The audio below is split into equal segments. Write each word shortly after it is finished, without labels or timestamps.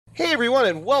Hey everyone,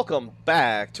 and welcome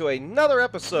back to another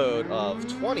episode of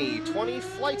 2020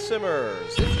 Flight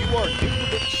Simmers. If you are new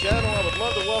to the channel, I would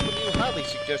love to welcome you. Highly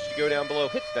suggest you go down below,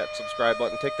 hit that subscribe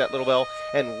button, tick that little bell,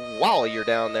 and while you're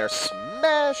down there,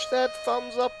 smash that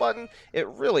thumbs up button. It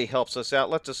really helps us out,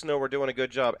 lets us know we're doing a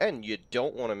good job, and you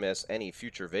don't want to miss any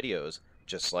future videos,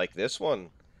 just like this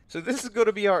one. So this is going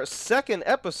to be our second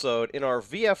episode in our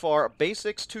VFR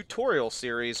Basics tutorial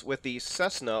series with the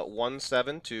Cessna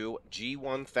 172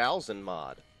 G1000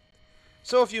 mod.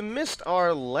 So if you missed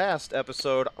our last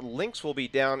episode, links will be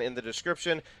down in the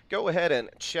description. Go ahead and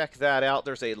check that out.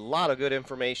 There's a lot of good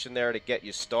information there to get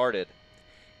you started.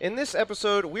 In this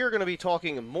episode, we're going to be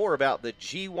talking more about the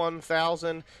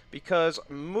G1000 because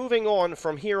moving on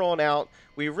from here on out,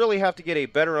 we really have to get a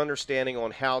better understanding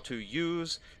on how to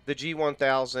use the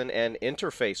G1000 and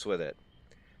interface with it.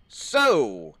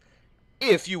 So,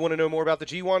 if you want to know more about the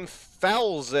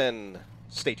G1000,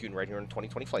 stay tuned right here on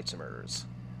 2020 Flight Simmers.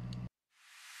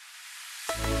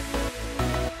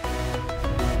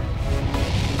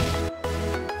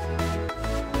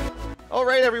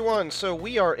 Alright everyone, so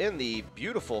we are in the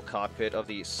beautiful cockpit of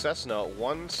the Cessna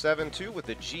 172 with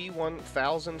the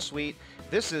G1000 suite.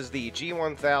 This is the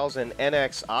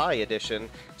G1000nxi edition.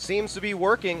 Seems to be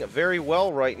working very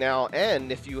well right now,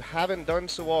 and if you haven't done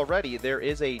so already, there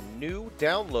is a new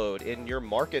download in your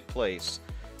marketplace.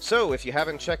 So if you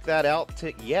haven't checked that out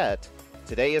yet,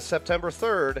 today is September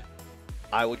 3rd,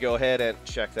 I would go ahead and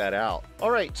check that out.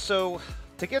 Alright, so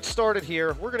to get started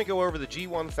here, we're going to go over the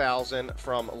G1000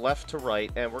 from left to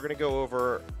right, and we're going to go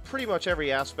over pretty much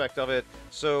every aspect of it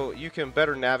so you can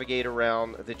better navigate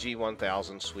around the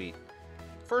G1000 suite.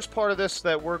 First part of this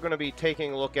that we're going to be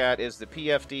taking a look at is the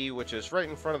PFD, which is right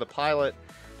in front of the pilot,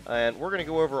 and we're going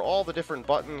to go over all the different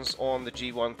buttons on the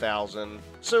G1000.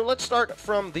 So let's start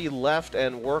from the left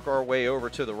and work our way over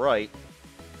to the right.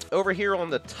 Over here on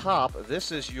the top,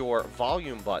 this is your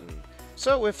volume button.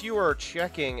 So if you are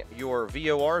checking your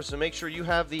VORs to make sure you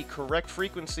have the correct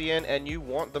frequency in and you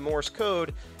want the Morse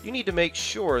code, you need to make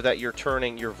sure that you're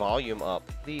turning your volume up.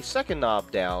 The second knob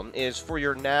down is for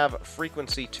your nav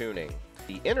frequency tuning.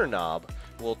 The inner knob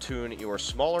will tune your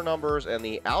smaller numbers and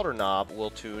the outer knob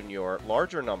will tune your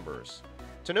larger numbers.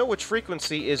 To know which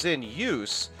frequency is in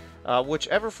use,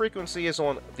 whichever frequency is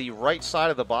on the right side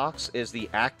of the box is the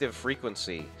active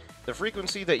frequency. The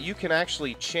frequency that you can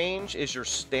actually change is your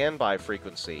standby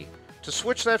frequency. To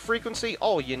switch that frequency,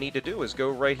 all you need to do is go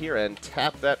right here and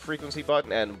tap that frequency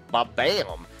button and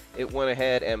ba-bam! It went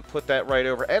ahead and put that right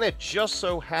over, and it just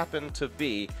so happened to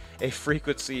be a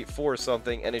frequency for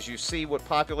something, and as you see, what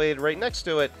populated right next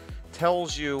to it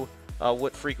tells you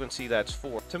what frequency that's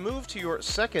for. To move to your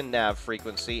second nav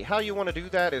frequency, how you want to do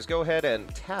that is go ahead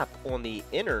and tap on the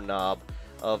inner knob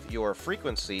of your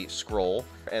frequency scroll,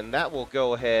 and that will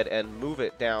go ahead and move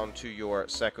it down to your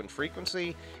second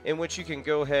frequency, in which you can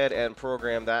go ahead and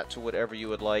program that to whatever you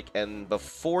would like, and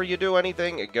before you do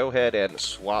anything, go ahead and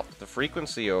swap the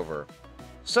frequency over.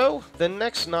 So the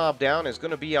next knob down is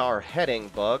going to be our heading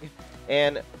bug,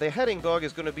 and the heading bug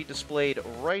is going to be displayed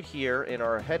right here in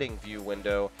our heading view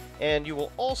window, and you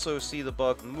will also see the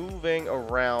bug moving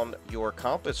around your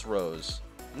compass rose.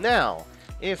 Now,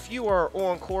 if you are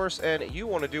on course and you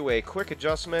want to do a quick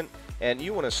adjustment and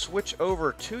you want to switch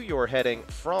over to your heading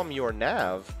from your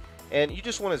nav and you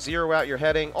just want to zero out your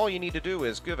heading, all you need to do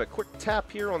is give a quick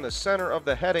tap here on the center of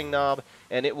the heading knob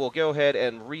and it will go ahead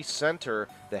and recenter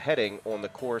the heading on the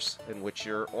course in which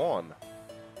you're on.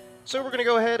 So we're going to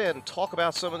go ahead and talk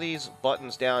about some of these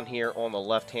buttons down here on the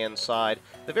left hand side.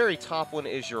 The very top one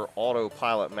is your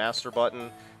autopilot master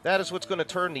button. That is what's going to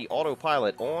turn the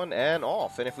autopilot on and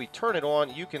off. And if we turn it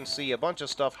on, you can see a bunch of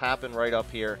stuff happen right up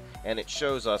here, and it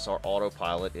shows us our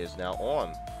autopilot is now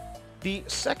on. The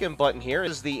second button here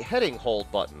is the heading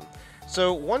hold button.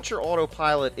 So once your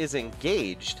autopilot is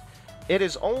engaged, it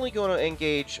is only going to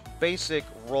engage basic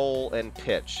roll and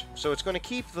pitch. So it's going to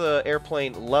keep the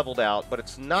airplane leveled out, but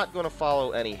it's not going to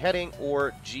follow any heading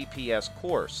or GPS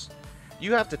course.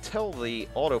 You have to tell the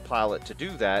autopilot to do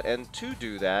that, and to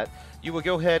do that, you will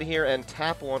go ahead here and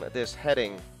tap on this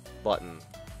heading button.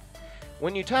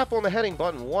 When you tap on the heading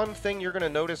button, one thing you're going to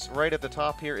notice right at the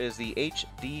top here is the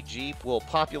HDG will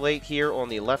populate here on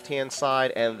the left-hand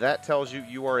side, and that tells you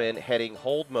you are in heading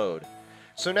hold mode.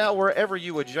 So now wherever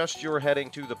you adjust your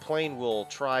heading to, the plane will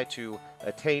try to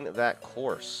attain that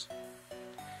course.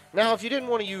 Now, if you didn't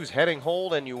want to use heading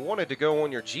hold and you wanted to go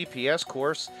on your GPS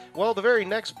course, well, the very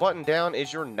next button down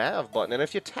is your nav button, and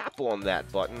if you tap on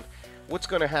that button, what's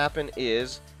going to happen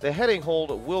is the heading hold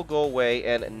will go away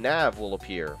and nav will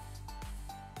appear.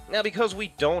 Now, because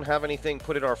we don't have anything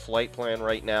put in our flight plan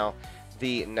right now,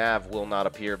 the nav will not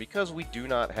appear because we do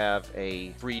not have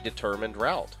a predetermined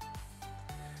route.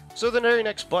 So the very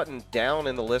next button down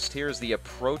in the list here is the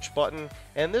approach button,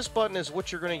 and this button is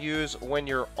what you're going to use when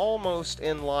you're almost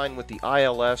in line with the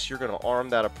ILS. You're going to arm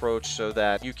that approach so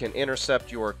that you can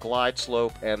intercept your glide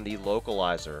slope and the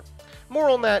localizer. More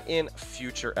on that in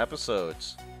future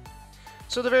episodes.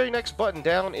 So the very next button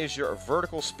down is your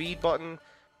vertical speed button.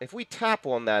 If we tap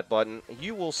on that button,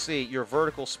 you will see your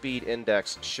vertical speed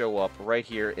index show up right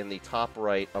here in the top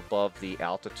right above the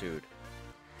altitude.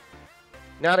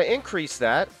 Now to increase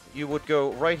that, you would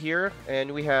go right here,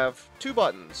 and we have two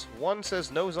buttons. One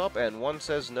says nose up and one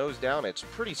says nose down. It's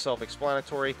pretty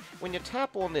self-explanatory. When you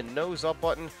tap on the nose up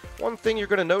button, one thing you're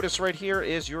going to notice right here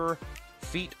is your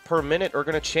feet per minute are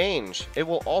going to change. It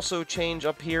will also change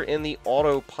up here in the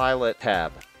autopilot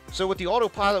tab. So what the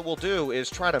autopilot will do is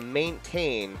try to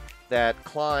maintain that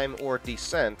climb or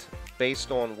descent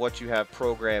based on what you have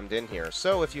programmed in here.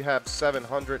 So if you have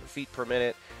 700 feet per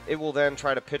minute, it will then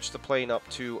try to pitch the plane up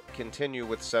to continue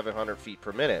with 700 feet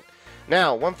per minute.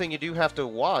 Now, one thing you do have to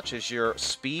watch is your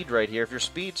speed right here. If your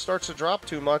speed starts to drop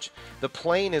too much, the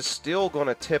plane is still going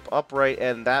to tip upright,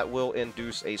 and that will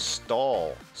induce a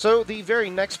stall. So the very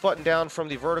next button down from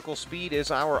the vertical speed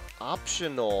is our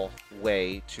optional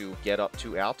way to get up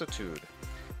to altitude.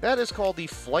 That is called the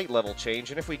flight level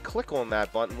change, and if we click on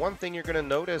that button, one thing you're going to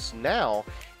notice now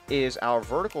is our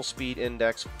vertical speed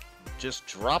index just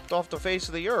dropped off the face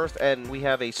of the earth, and we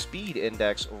have a speed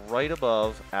index right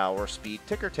above our speed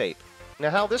ticker tape. Now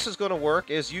how this is going to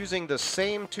work is using the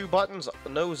same two buttons,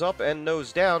 nose up and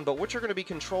nose down, but what you're going to be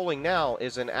controlling now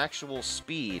is an actual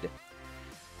speed.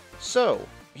 So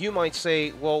you might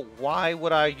say, well, why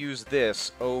would I use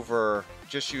this over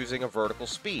just using a vertical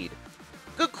speed?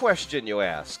 Good question, you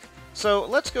ask. So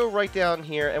let's go right down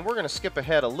here, and we're going to skip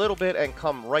ahead a little bit and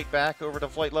come right back over to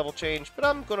flight level change, but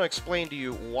I'm going to explain to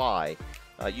you why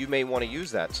you may want to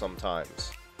use that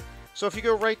sometimes. So if you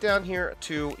go right down here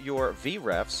to your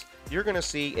VREFs, you're going to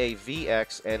see a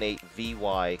VX and a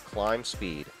VY climb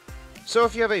speed. So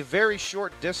if you have a very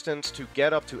short distance to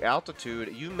get up to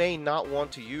altitude, you may not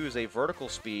want to use a vertical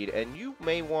speed, and you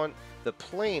may want the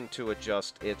plane to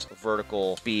adjust its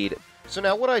vertical speed. So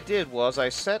now what I did was I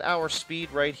set our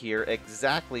speed right here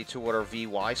exactly to what our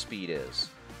VY speed is.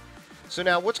 So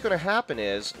now what's going to happen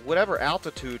is, whatever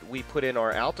altitude we put in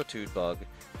our altitude bug,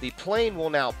 the plane will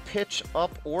now pitch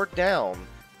up or down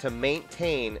to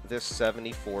maintain this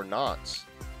 74 knots.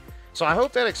 So I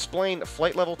hope that explained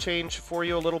flight level change for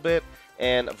you a little bit,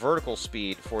 and vertical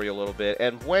speed for you a little bit,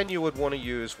 and when you would want to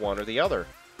use one or the other.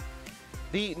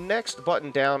 The next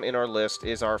button down in our list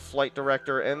is our flight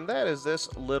director, and that is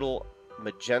this little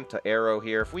magenta arrow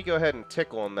here. If we go ahead and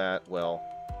tick on that,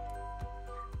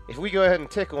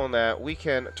 we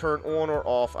can turn on or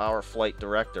off our flight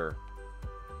director.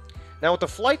 Now what the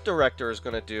flight director is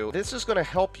going to do, this is going to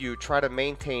help you try to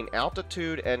maintain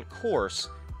altitude and course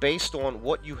based on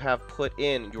what you have put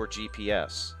in your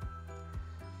GPS.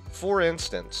 For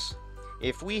instance,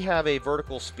 if we have a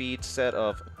vertical speed set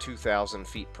of 2,000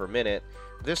 feet per minute,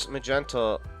 this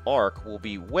magenta arc will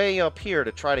be way up here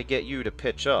to try to get you to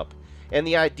pitch up. And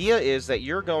the idea is that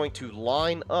you're going to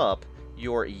line up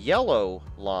your yellow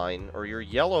line, or your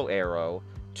yellow arrow,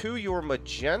 to your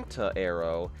magenta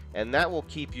arrow, and that will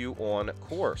keep you on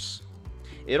course.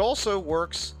 It also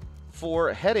works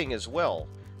for heading as well.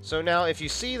 So now if you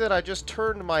see that I just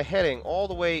turned my heading all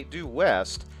the way due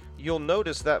west, you'll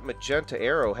notice that magenta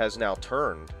arrow has now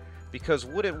turned, because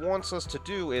what it wants us to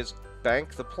do is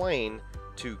bank the plane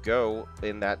to go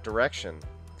in that direction.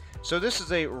 So this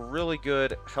is a really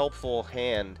good, helpful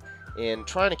hand in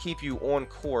trying to keep you on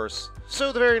course.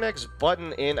 So the very next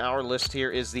button in our list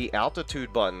here is the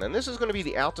altitude button, and this is going to be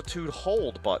the altitude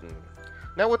hold button.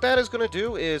 Now what that is going to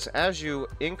do is, as you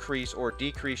increase or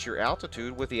decrease your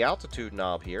altitude with the altitude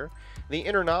knob here, the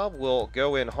inner knob will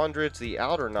go in hundreds, the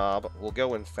outer knob will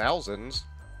go in thousands.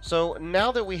 So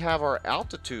now that we have our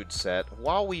altitude set,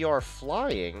 while we are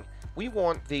flying, we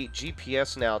want the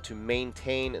GPS now to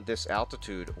maintain this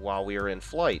altitude while we are in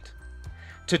flight.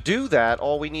 To do that,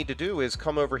 all we need to do is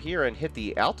come over here and hit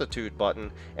the altitude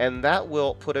button, and that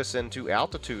will put us into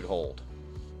altitude hold.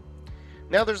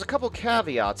 Now there's a couple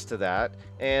caveats to that,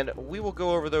 and we will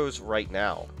go over those right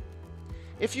now.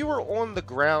 If you were on the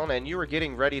ground and you were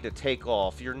getting ready to take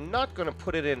off, you're not going to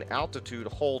put it in altitude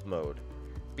hold mode,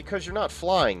 because you're not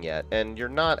flying yet, and you're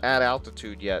not at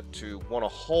altitude yet to want to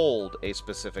hold a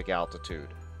specific altitude.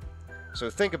 So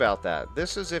think about that.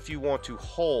 This is if you want to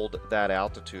hold that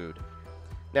altitude.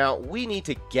 Now, we need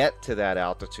to get to that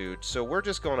altitude, so we're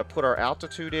just going to put our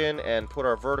altitude in and put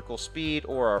our vertical speed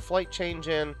or our flight change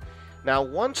in. Now,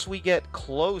 once we get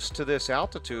close to this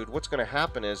altitude, what's going to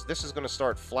happen is this is going to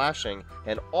start flashing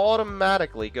and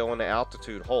automatically go into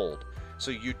altitude hold.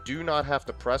 So you do not have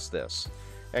to press this.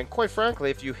 And quite frankly,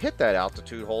 if you hit that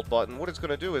altitude hold button, what it's going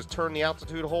to do is turn the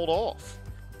altitude hold off.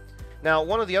 Now,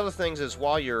 one of the other things is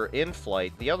while you're in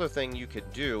flight, the other thing you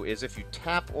could do is if you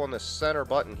tap on the center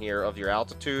button here of your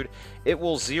altitude, it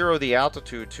will zero the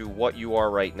altitude to what you are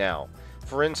right now.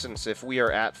 For instance, if we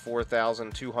are at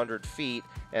 4,200 feet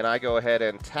and I go ahead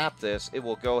and tap this, it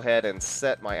will go ahead and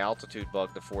set my altitude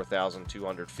bug to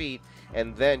 4,200 feet,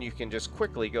 and then you can just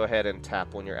quickly go ahead and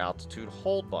tap on your altitude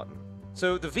hold button.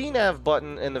 So the VNAV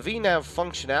button and the VNAV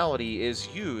functionality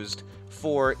is used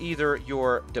for either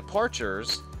your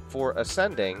departures for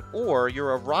ascending or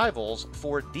your arrivals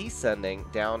for descending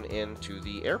down into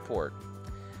the airport.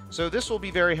 So this will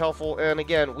be very helpful, and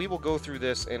again, we will go through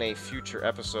this in a future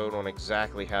episode on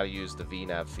exactly how to use the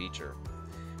VNAV feature.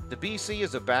 The BC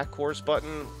is a back course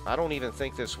button. I don't even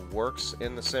think this works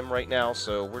in the sim right now,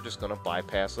 so we're just going to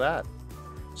bypass that.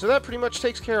 So that pretty much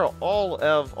takes care of all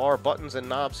of our buttons and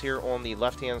knobs here on the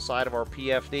left-hand side of our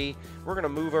PFD. We're going to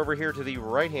move over here to the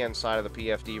right-hand side of the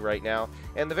PFD right now.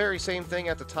 And the very same thing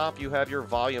at the top, you have your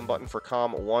volume button for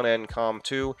COM 1 and COM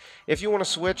 2. If you want to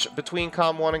switch between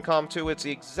COM 1 and COM 2, it's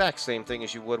the exact same thing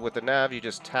as you would with the nav. You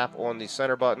just tap on the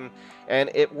center button, and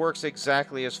it works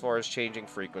exactly as far as changing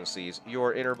frequencies.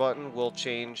 Your inner button will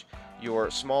change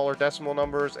your smaller decimal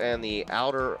numbers, and the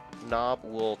outer knob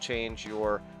will change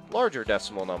your larger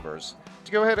decimal numbers.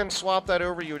 To go ahead and swap that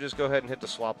over, you would just go ahead and hit the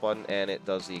swap button, and it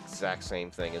does the exact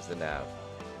same thing as the nav.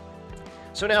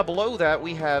 So now below that,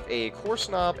 we have a course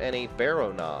knob and a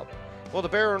baro knob. Well, the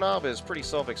baro knob is pretty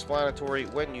self-explanatory.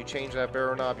 When you change that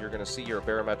baro knob, you're going to see your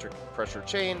barometric pressure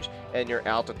change, and your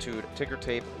altitude ticker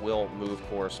tape will move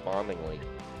correspondingly.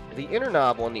 The inner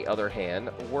knob, on the other hand,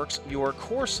 works your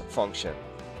course function.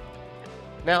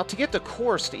 Now, to get the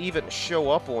course to even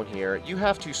show up on here, you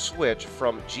have to switch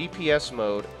from GPS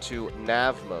mode to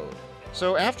nav mode.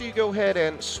 So after you go ahead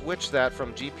and switch that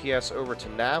from GPS over to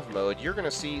nav mode, you're going to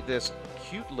see this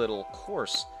cute little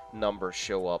course number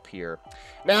show up here.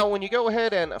 Now, when you go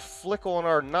ahead and flick on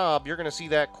our knob, you're going to see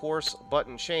that course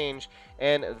button change,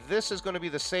 and this is going to be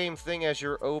the same thing as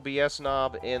your OBS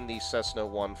knob in the Cessna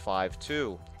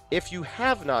 152. If you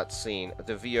have not seen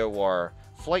the VOR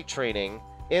flight training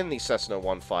in the Cessna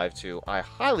 152, I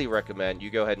highly recommend you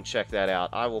go ahead and check that out.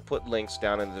 I will put links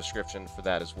down in the description for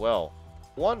that as well.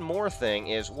 One more thing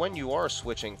is when you are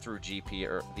switching through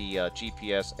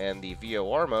GPS and the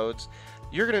VOR modes,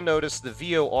 you're going to notice the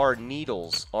VOR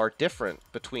needles are different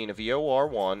between VOR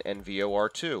 1 and VOR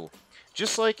 2.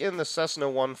 Just like in the Cessna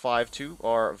 152,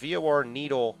 our VOR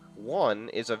needle 1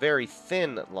 is a very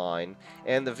thin line,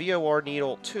 and the VOR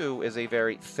needle 2 is a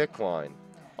very thick line.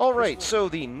 Alright, so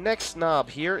the next knob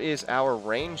here is our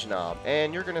range knob,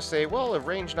 and you're going to say, well, a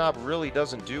range knob really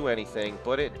doesn't do anything,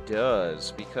 but it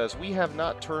does, because we have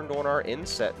not turned on our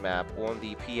inset map on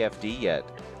the PFD yet.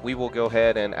 We will go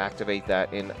ahead and activate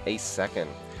that in a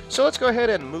second. So let's go ahead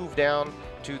and move down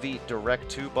to the Direct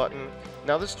To button.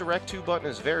 Now this Direct To button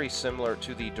is very similar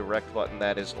to the Direct button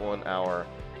that is on our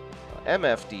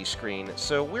MFD screen,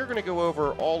 so we're going to go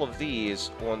over all of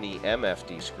these on the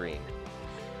MFD screen.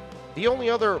 The only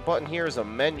other button here is a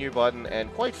menu button,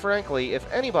 and quite frankly, if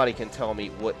anybody can tell me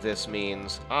what this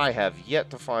means, I have yet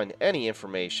to find any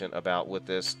information about what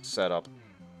this setup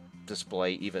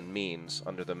display even means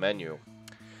under the menu.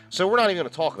 So we're not even going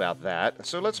to talk about that,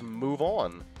 so let's move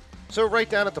on. So right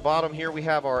down at the bottom here we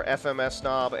have our FMS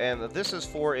knob, and this is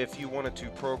for if you wanted to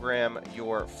program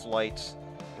your flights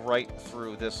right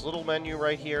through this little menu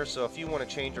right here. So if you want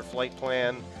to change your flight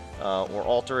plan, or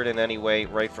alter it in any way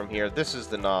right from here, this is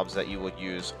the knobs that you would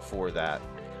use for that.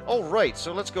 Alright,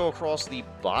 so let's go across the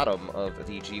bottom of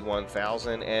the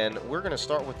G1000, and we're going to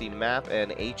start with the map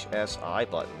and HSI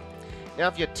button. Now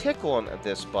if you tick on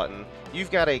this button, you've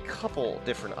got a couple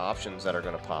different options that are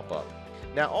going to pop up.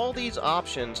 Now all these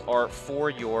options are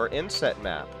for your inset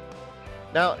map.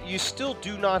 Now you still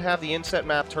do not have the inset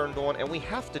map turned on, and we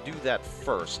have to do that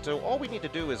first. So all we need to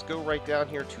do is go right down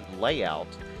here to Layout,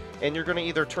 and you're going to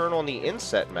either turn on the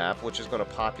inset map, which is going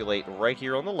to populate right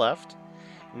here on the left.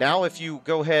 Now if you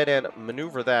go ahead and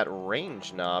maneuver that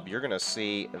range knob, you're going to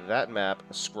see that map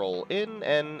scroll in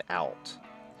and out.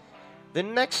 The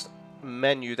next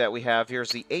menu that we have here is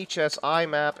the HSI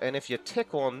map, and if you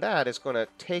tick on that, it's going to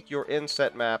take your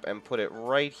inset map and put it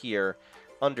right here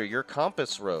under your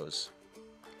compass rose.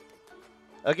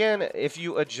 Again, if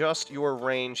you adjust your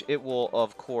range, it will,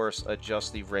 of course,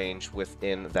 adjust the range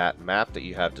within that map that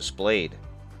you have displayed.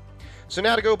 So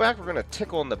now to go back, we're going to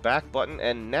tick on the back button,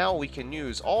 and now we can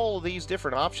use all of these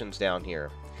different options down here.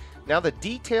 Now the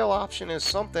detail option is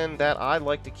something that I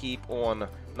like to keep on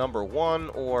number 1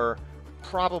 or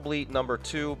probably number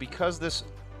 2 because this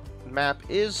map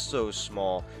is so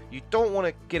small. You don't want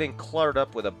it getting cluttered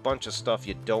up with a bunch of stuff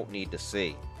you don't need to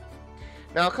see.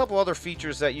 Now a couple other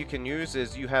features that you can use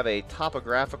is you have a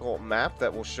topographical map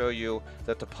that will show you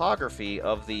the topography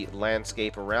of the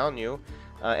landscape around you,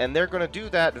 and they're going to do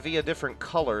that via different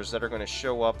colors that are going to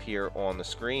show up here on the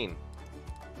screen.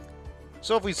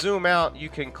 So if we zoom out, you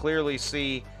can clearly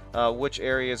see which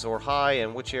areas are high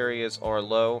and which areas are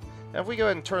low. Now if we go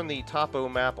ahead and turn the topo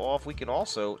map off, we can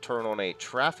also turn on a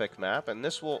traffic map, and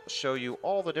this will show you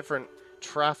all the different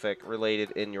traffic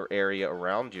related in your area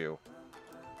around you.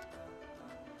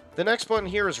 The next button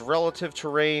here is relative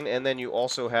terrain, and then you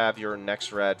also have your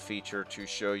NexRad feature to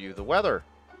show you the weather.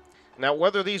 Now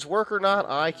whether these work or not,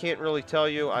 I can't really tell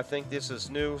you. I think this is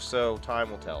new, so time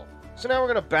will tell. So now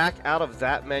we're going to back out of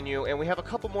that menu, and we have a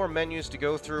couple more menus to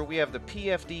go through. We have the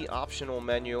PFD optional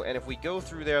menu, and if we go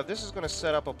through there, this is going to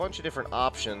set up a bunch of different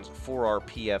options for our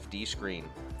PFD screen.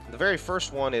 The very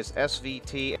first one is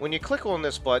SVT. When you click on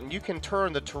this button, you can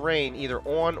turn the terrain either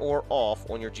on or off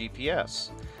on your GPS.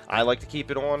 I like to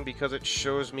keep it on because it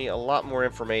shows me a lot more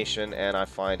information, and I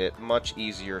find it much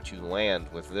easier to land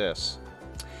with this.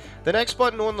 The next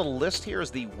button on the list here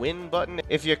is the Win button.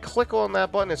 If you click on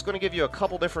that button, it's going to give you a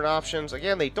couple different options.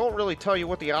 Again, they don't really tell you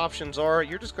what the options are.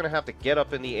 You're just going to have to get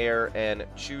up in the air and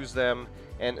choose them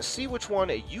and see which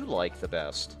one you like the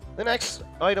best. The next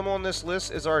item on this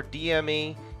list is our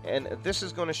DME, and this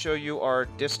is going to show you our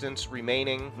distance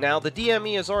remaining. Now the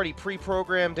DME is already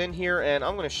pre-programmed in here, and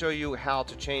I'm going to show you how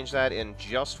to change that in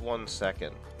just 1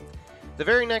 second. The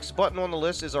very next button on the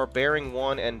list is our bearing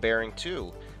 1 and bearing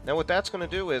 2. Now what that's going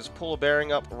to do is pull a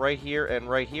bearing up right here,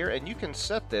 and you can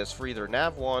set this for either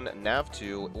nav1,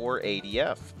 nav2, or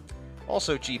ADF.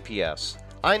 Also GPS.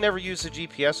 I never use the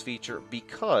GPS feature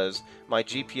because my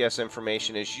GPS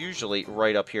information is usually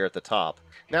right up here at the top.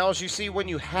 Now as you see, when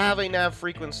you have a nav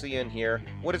frequency in here,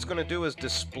 what it's going to do is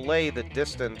display the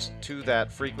distance to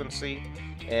that frequency,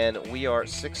 and we are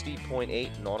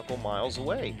 60.8 nautical miles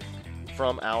away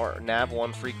from our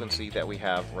nav1 frequency that we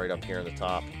have right up here in the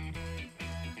top.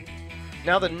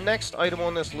 Now the next item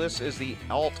on this list is the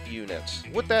alt units.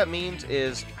 What that means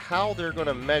is how they're going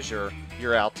to measure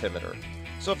your altimeter.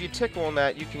 So if you tick on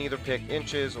that, you can either pick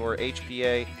inches or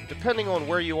HPA. Depending on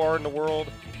where you are in the world,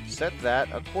 set that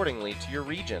accordingly to your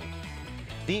region.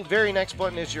 The very next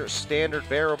button is your standard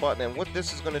bearer button, and what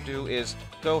this is going to do is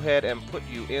go ahead and put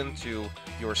you into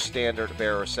your standard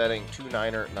bearer setting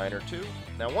 299er2.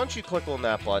 Now once you click on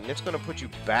that button, it's going to put you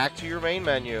back to your main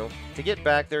menu. To get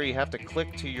back there, you have to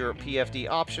click to your PFD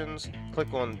options,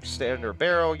 click on standard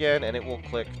bearer again, and it will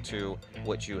click to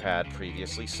what you had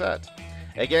previously set.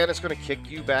 Again, it's going to kick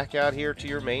you back out here to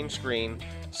your main screen.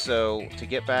 So to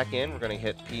get back in, we're going to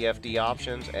hit PFD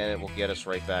options, and it will get us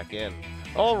right back in.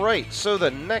 Alright, so the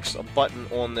next button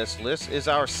on this list is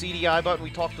our CDI button.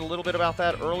 We talked a little bit about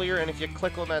that earlier, and if you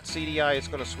click on that CDI, it's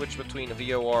going to switch between a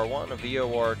VOR1, a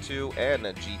VOR2, and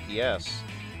a GPS.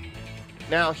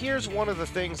 Now, here's one of the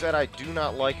things that I do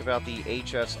not like about the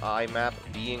HSI map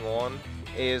being on,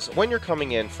 is when you're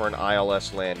coming in for an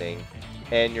ILS landing,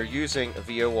 and you're using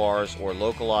VORs or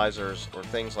localizers or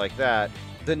things like that,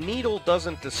 the needle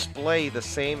doesn't display the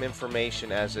same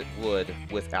information as it would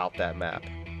without that map.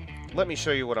 Let me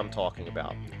show you what I'm talking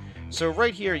about. So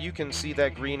right here you can see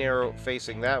that green arrow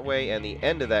facing that way and the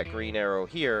end of that green arrow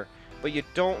here, but you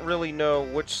don't really know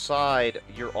which side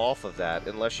you're off of that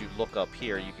unless you look up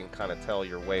here. You can kind of tell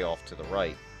you're way off to the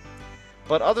right.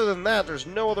 But other than that, there's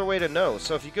no other way to know.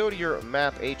 So if you go to your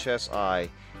map HSI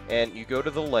and you go to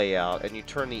the layout and you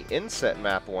turn the inset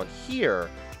map on here,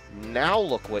 now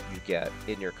look what you get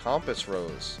in your compass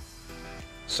rose.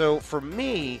 So for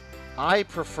me, I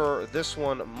prefer this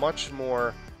one much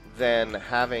more than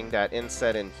having that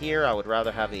inset in here. I would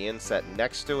rather have the inset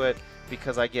next to it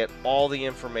because I get all the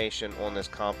information on this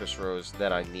compass rose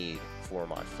that I need for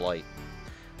my flight.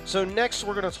 So next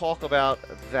we're going to talk about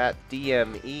that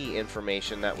DME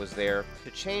information that was there.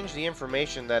 To change the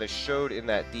information that is showed in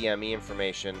that DME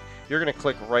information, you're going to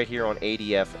click right here on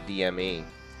ADF DME.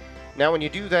 Now when you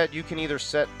do that, you can either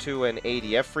set to an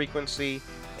ADF frequency,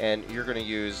 and you're going to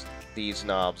use these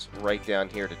knobs right down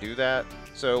here to do that.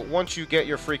 So once you get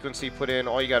your frequency put in,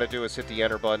 all you got to do is hit the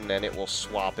enter button and it will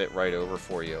swap it right over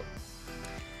for you.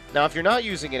 Now if you're not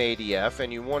using an ADF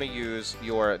and you want to use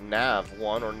your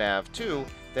nav1 or nav2,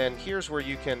 then here's where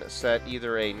you can set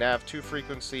either a nav2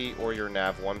 frequency or your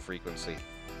nav1 frequency.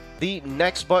 The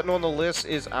next button on the list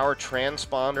is our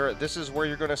transponder. This is where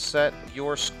you're going to set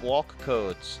your squawk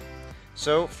codes.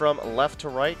 So from left to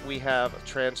right, we have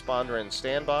transponder in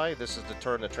standby. This is to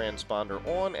turn the transponder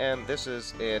on, and this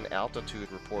is in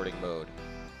altitude reporting mode.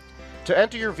 To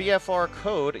enter your VFR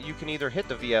code, you can either hit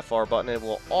the VFR button and it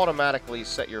will automatically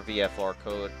set your VFR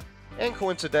code, and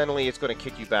coincidentally, it's going to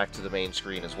kick you back to the main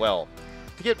screen as well.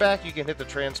 To get back, you can hit the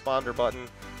transponder button.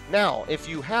 Now, if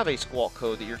you have a squawk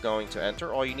code that you're going to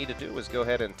enter, all you need to do is go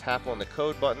ahead and tap on the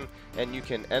code button, and you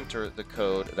can enter the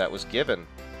code that was given.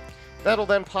 That'll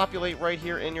then populate right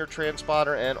here in your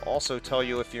transponder and also tell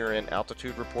you if you're in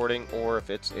altitude reporting or if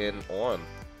it's in on.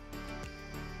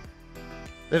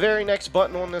 The very next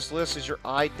button on this list is your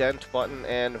ident button,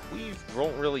 and we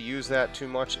don't really use that too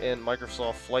much in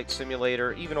Microsoft Flight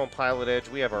Simulator. Even on Pilot Edge,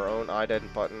 we have our own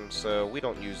ident button, so we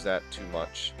don't use that too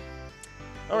much.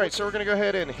 Alright, so we're going to go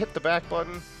ahead and hit the back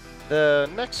button. The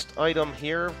next item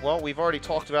here, well, we've already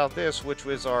talked about this, which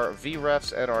was our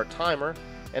VREFs and our timer.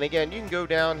 And again, you can go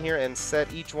down here and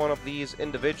set each one of these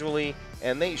individually,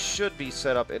 and they should be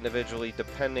set up individually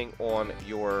depending on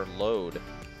your load.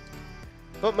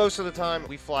 But most of the time,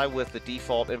 we fly with the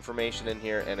default information in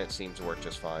here, and it seems to work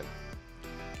just fine.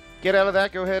 Get out of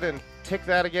that, go ahead and tick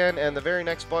that again, and the very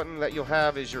next button that you'll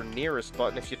have is your nearest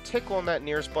button. If you tick on that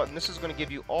nearest button, this is going to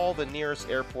give you all the nearest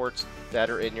airports that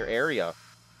are in your area.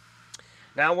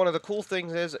 Now, one of the cool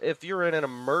things is, if you're in an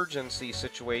emergency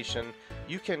situation,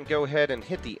 you can go ahead and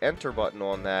hit the enter button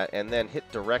on that, and then hit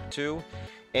direct to,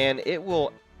 and it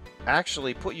will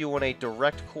actually put you on a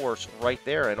direct course right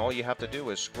there, and all you have to do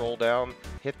is scroll down,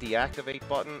 hit the activate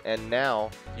button, and now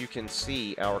you can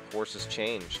see our course has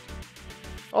changed.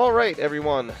 Alright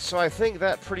everyone, so I think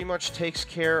that pretty much takes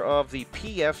care of the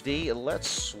PFD. Let's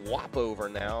swap over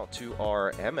now to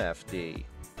our MFD.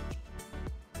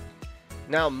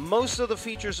 Now, most of the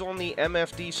features on the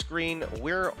MFD screen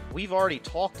we've already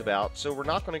talked about, so we're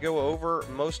not going to go over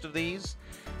most of these.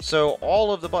 So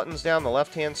all of the buttons down the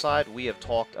left-hand side, we have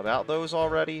talked about those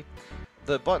already.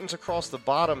 The buttons across the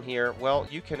bottom here, well,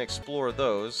 you can explore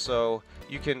those. So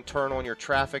you can turn on your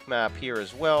traffic map here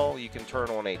as well. You can turn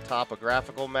on a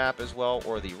topographical map as well,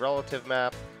 or the relative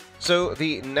map. So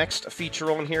the next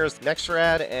feature on here is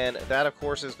NXRAD, and that, of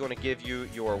course, is going to give you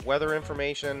your weather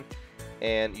information.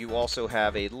 And you also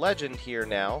have a legend here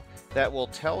now that will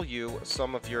tell you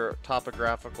some of your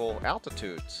topographical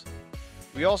altitudes.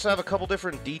 We also have a couple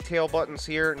different detail buttons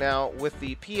here. Now, with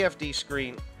the PFD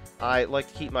screen, I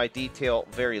like to keep my detail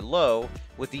very low.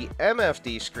 With the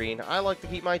MFD screen, I like to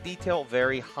keep my detail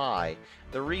very high.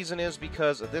 The reason is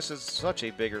because this is such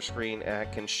a bigger screen and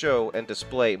it can show and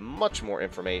display much more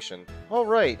information.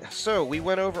 Alright, so we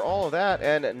went over all of that,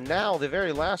 and now the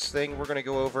very last thing we're going to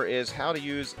go over is how to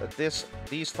use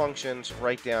these functions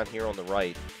right down here on the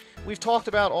right. We've talked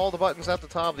about all the buttons at the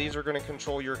top. These are going to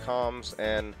control your comms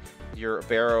and your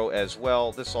baro as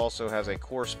well. This also has a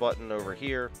course button over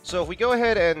here. So if we go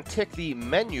ahead and tick the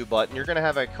menu button, you're going to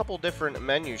have a couple different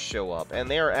menus show up, and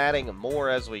they are adding more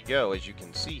as we go, as you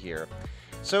can see here.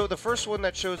 So the first one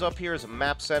that shows up here is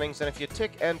map settings, and if you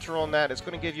tick enter on that, it's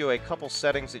going to give you a couple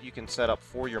settings that you can set up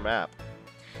for your map.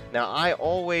 Now, I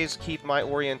always keep my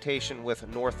orientation with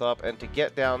north up, and to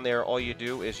get down there, all you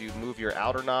do is you move your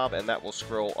outer knob, and that will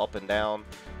scroll up and down.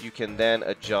 You can then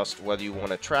adjust whether you want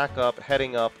to track up,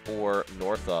 heading up, or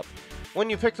north up. When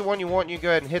you pick the one you want, you go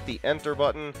ahead and hit the enter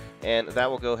button, and that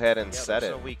will go ahead and set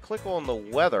it. So we click on the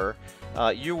weather.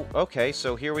 Okay,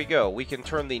 so here we go. We can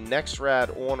turn the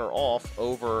NXRAD on or off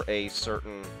over a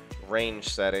certain range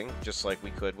setting, just like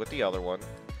we could with the other one.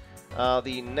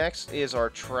 The next is our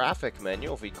traffic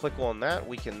menu. If we click on that,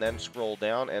 we can then scroll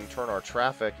down and turn our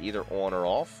traffic either on or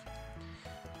off.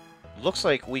 Looks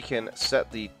like we can set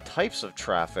the types of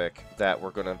traffic that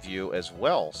we're going to view as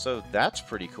well, so that's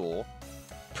pretty cool.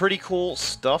 Pretty cool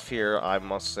stuff here, I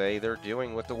must say, they're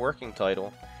doing with the working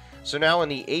title. So now in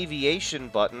the aviation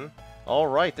button,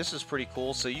 alright, this is pretty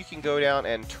cool. So you can go down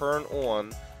and turn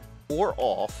on or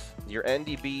off your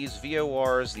NDBs,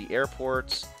 VORs, the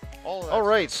airports.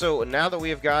 Alright, so now that we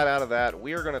have got out of that,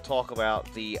 we are going to talk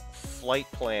about the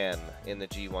flight plan in the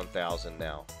G1000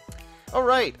 now.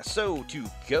 Alright, so to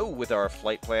go with our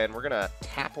flight plan, we're going to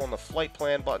tap on the flight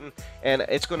plan button, and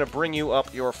it's going to bring you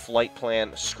up your flight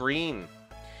plan screen.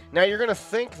 Now you're going to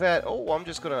think that, oh, I'm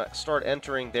just going to start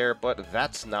entering there, but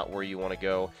that's not where you want to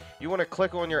go. You want to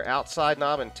click on your outside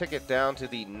knob and tick it down to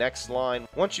the next line.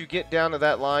 Once you get down to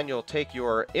that line, you'll take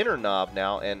your inner knob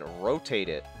now and rotate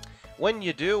it. When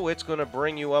you do, it's going to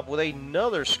bring you up with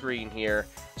another screen here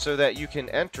so that you can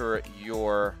enter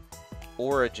your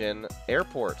origin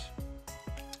airport.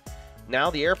 Now,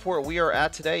 the airport we are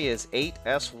at today is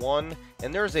 8S1,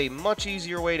 and there's a much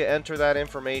easier way to enter that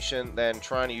information than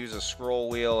trying to use a scroll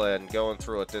wheel and going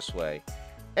through it this way.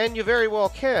 And you very well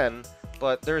can,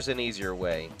 but there's an easier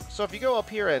way. So if you go up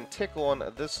here and tick on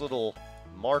this little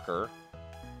marker,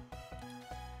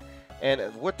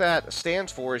 and what that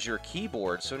stands for is your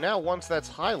keyboard. So now once that's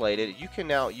highlighted, you can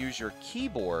now use your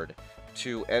keyboard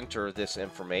to enter this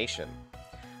information.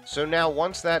 So now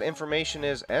once that information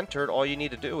is entered, all you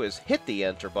need to do is hit the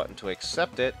enter button to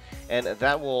accept it, and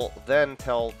that will then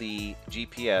tell the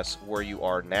GPS where you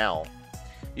are now.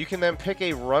 You can then pick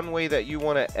a runway that you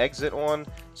want to exit on,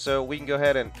 so we can go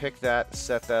ahead and pick that,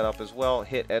 set that up as well,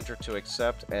 hit enter to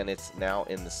accept, and it's now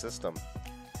in the system.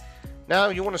 Now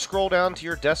you want to scroll down to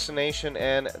your destination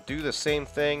and do the same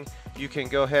thing. You can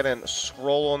go ahead and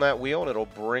scroll on that wheel and it'll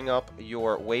bring up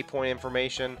your waypoint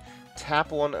information.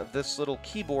 Tap on this little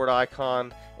keyboard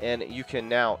icon and you can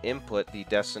now input the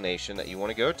destination that you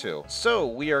want to go to. So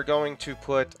we are going to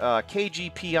put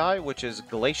KGPI, which is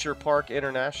Glacier Park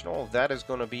International. That is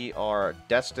going to be our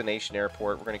destination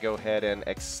airport. We're going to go ahead and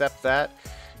accept that.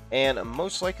 And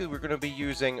most likely we're going to be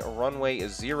using runway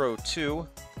 02.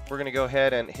 We're going to go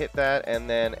ahead and hit that and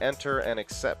then enter and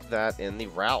accept that in the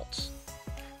route.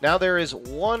 Now there is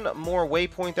one more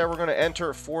waypoint that we're going to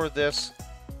enter for this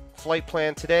flight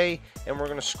plan today, and we're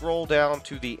going to scroll down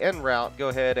to the en route. Go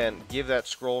ahead and give that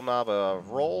scroll knob a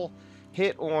roll.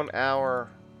 Hit on our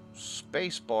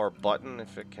spacebar button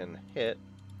if it can hit.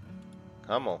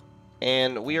 Come on.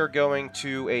 And we are going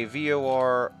to a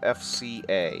VOR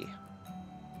FCA.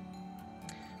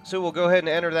 So we'll go ahead and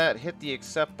enter that, hit the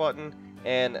accept button,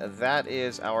 and that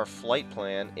is our flight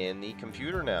plan in the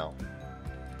computer now.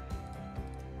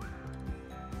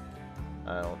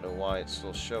 I don't know why it's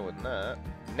still showing that.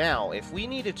 Now, if we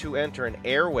needed to enter an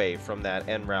airway from that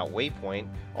en route waypoint,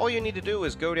 all you need to do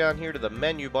is go down here to the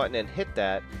menu button and hit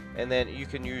that, and then you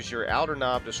can use your outer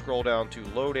knob to scroll down to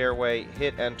load airway,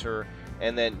 hit enter,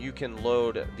 and then you can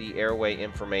load the airway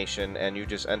information, and you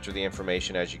just enter the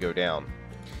information as you go down.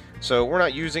 So we're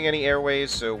not using any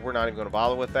airways, so we're not even going to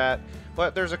bother with that.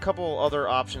 But there's a couple other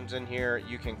options in here.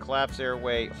 You can collapse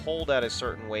airway, hold at a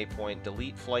certain waypoint,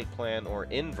 delete flight plan, or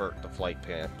invert the flight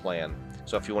plan.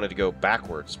 So if you wanted to go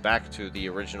backwards, back to the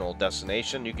original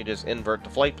destination, you can just invert the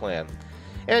flight plan.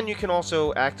 And you can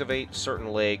also activate certain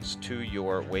legs to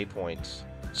your waypoints.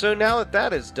 So now that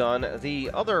that is done, the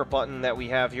other button that we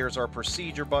have here is our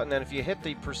procedure button, and if you hit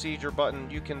the procedure button,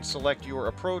 you can select your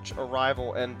approach,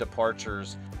 arrival, and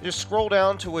departures. Just scroll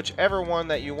down to whichever one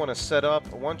that you want to set up.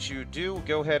 Once you do,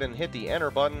 go ahead and hit the enter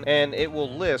button, and it will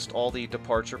list all the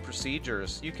departure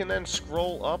procedures. You can then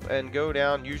scroll up and go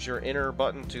down, use your enter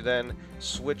button to then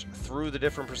switch through the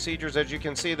different procedures. As you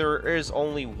can see, there is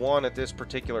only one at this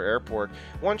particular airport.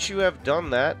 Once you have done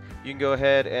that, you can go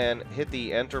ahead and hit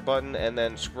the enter button and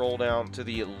then scroll down to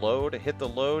the load, hit the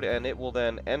load, and it will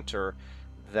then enter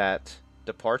that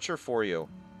departure for you.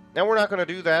 Now we're not going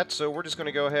to do that, so we're just going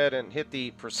to go ahead and hit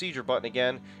the procedure button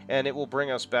again, and it will bring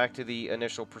us back to the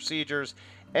initial procedures.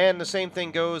 And the same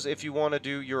thing goes if you want to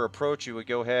do your approach. You would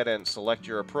go ahead and select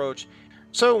your approach.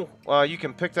 So you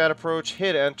can pick that approach,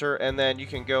 hit enter, and then you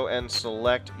can go and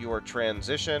select your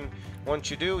transition.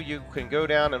 Once you do, you can go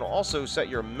down and also set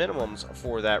your minimums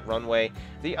for that runway.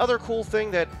 The other cool thing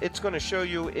that it's going to show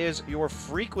you is your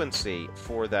frequency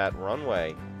for that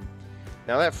runway.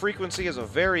 Now that frequency is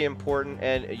very important,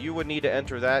 and you would need to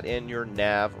enter that in your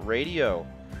nav radio.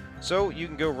 So you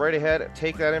can go right ahead,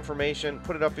 take that information,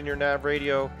 put it up in your nav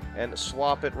radio, and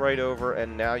swap it right over,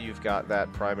 and now you've got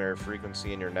that primary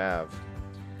frequency in your nav.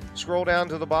 Scroll down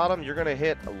to the bottom, you're going to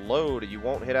hit load. You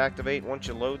won't hit activate. Once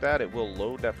you load that, it will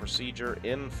load that procedure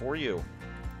in for you.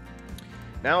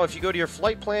 Now if you go to your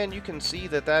flight plan, you can see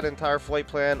that that entire flight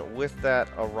plan with that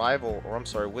arrival, or I'm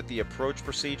sorry, with the approach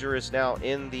procedure is now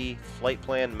in the flight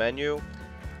plan menu.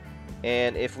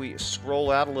 And if we scroll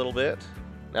out a little bit,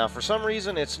 now for some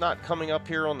reason it's not coming up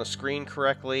here on the screen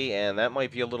correctly, and that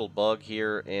might be a little bug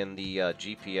here in the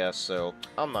GPS, so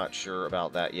I'm not sure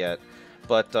about that yet.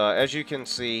 But as you can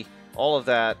see, all of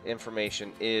that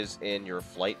information is in your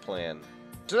flight plan.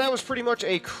 So that was pretty much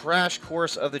a crash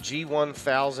course of the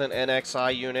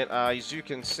G1000nxi unit. As you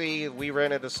can see, we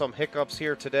ran into some hiccups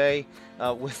here today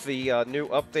with the new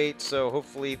update, so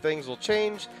hopefully things will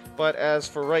change. But as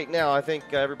for right now, I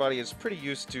think everybody is pretty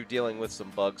used to dealing with some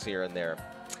bugs here and there.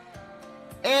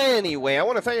 Anyway, I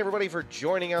want to thank everybody for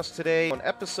joining us today on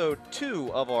episode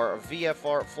 2 of our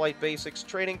VFR Flight Basics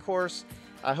training course.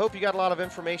 I hope you got a lot of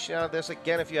information out of this.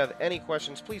 Again, if you have any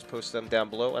questions, please post them down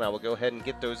below, and I will go ahead and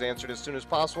get those answered as soon as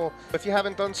possible. If you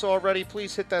haven't done so already,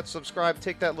 please hit that subscribe,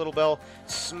 take that little bell,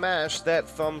 smash that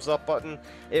thumbs up button.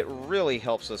 It really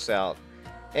helps us out.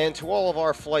 And to all of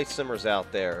our flight simmers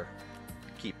out there,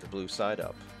 keep the blue side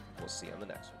up. We'll see you on the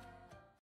next one.